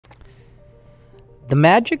The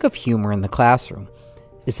magic of humor in the classroom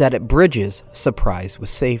is that it bridges surprise with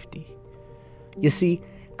safety. You see,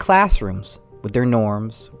 classrooms, with their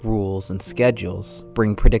norms, rules, and schedules,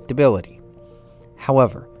 bring predictability.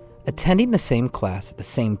 However, attending the same class at the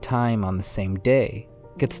same time on the same day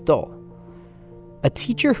gets dull. A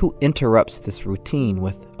teacher who interrupts this routine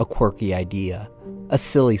with a quirky idea, a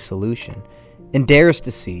silly solution, and dares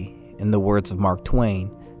to see, in the words of Mark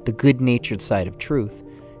Twain, the good-natured side of truth,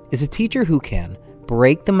 is a teacher who can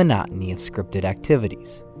break the monotony of scripted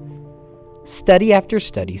activities. Study after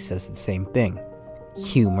study says the same thing.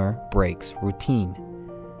 Humor breaks routine.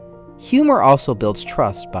 Humor also builds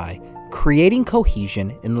trust by creating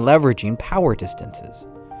cohesion and leveraging power distances.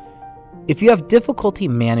 If you have difficulty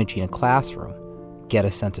managing a classroom, get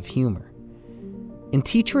a sense of humor. In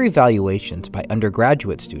teacher evaluations by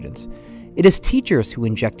undergraduate students, it is teachers who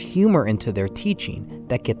inject humor into their teaching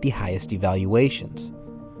that get the highest evaluations.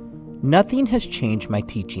 Nothing has changed my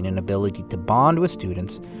teaching and ability to bond with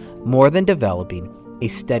students more than developing a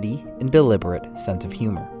steady and deliberate sense of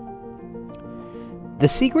humor. The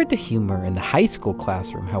secret to humor in the high school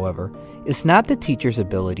classroom, however, is not the teacher's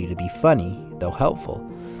ability to be funny, though helpful,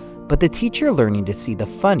 but the teacher learning to see the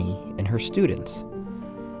funny in her students.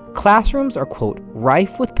 Classrooms are, quote,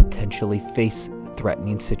 rife with potentially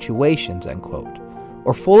face-threatening situations, end quote,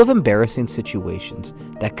 or full of embarrassing situations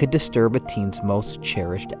that could disturb a teen's most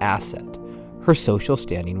cherished asset, her social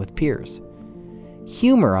standing with peers.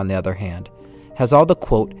 Humor, on the other hand, has all the,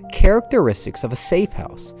 quote, characteristics of a safe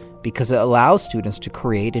house because it allows students to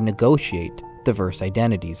create and negotiate diverse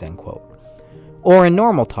identities, end quote. Or in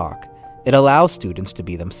normal talk, it allows students to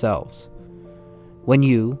be themselves. When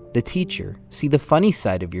you, the teacher, see the funny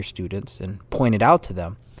side of your students and point it out to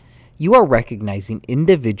them, you are recognizing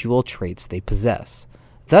individual traits they possess,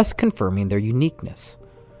 thus confirming their uniqueness.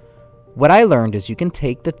 What I learned is you can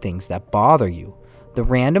take the things that bother you, the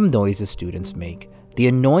random noises students make, the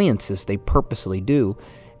annoyances they purposely do,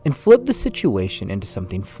 and flip the situation into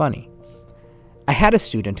something funny. I had a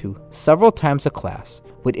student who, several times a class,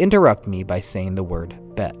 would interrupt me by saying the word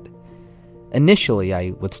bet. Initially,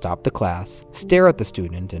 I would stop the class, stare at the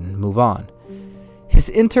student, and move on. His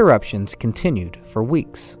interruptions continued for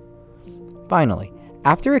weeks. Finally,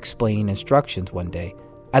 after explaining instructions one day,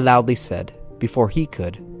 I loudly said, before he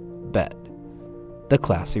could, bet. The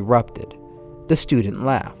class erupted. The student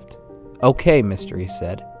laughed. "Okay, mister," he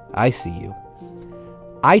said, "I see you."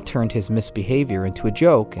 I turned his misbehavior into a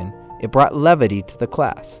joke, and it brought levity to the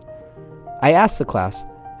class. I asked the class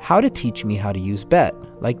how to teach me how to use bet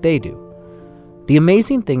like they do. The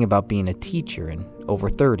amazing thing about being a teacher and over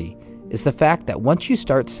 30 is the fact that once you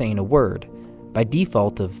start saying a word, by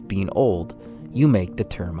default of being old, you make the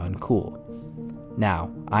term uncool.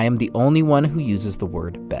 Now, I am the only one who uses the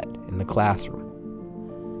word bet in the classroom.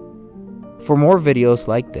 For more videos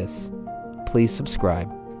like this, please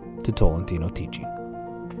subscribe to Tolentino Teaching.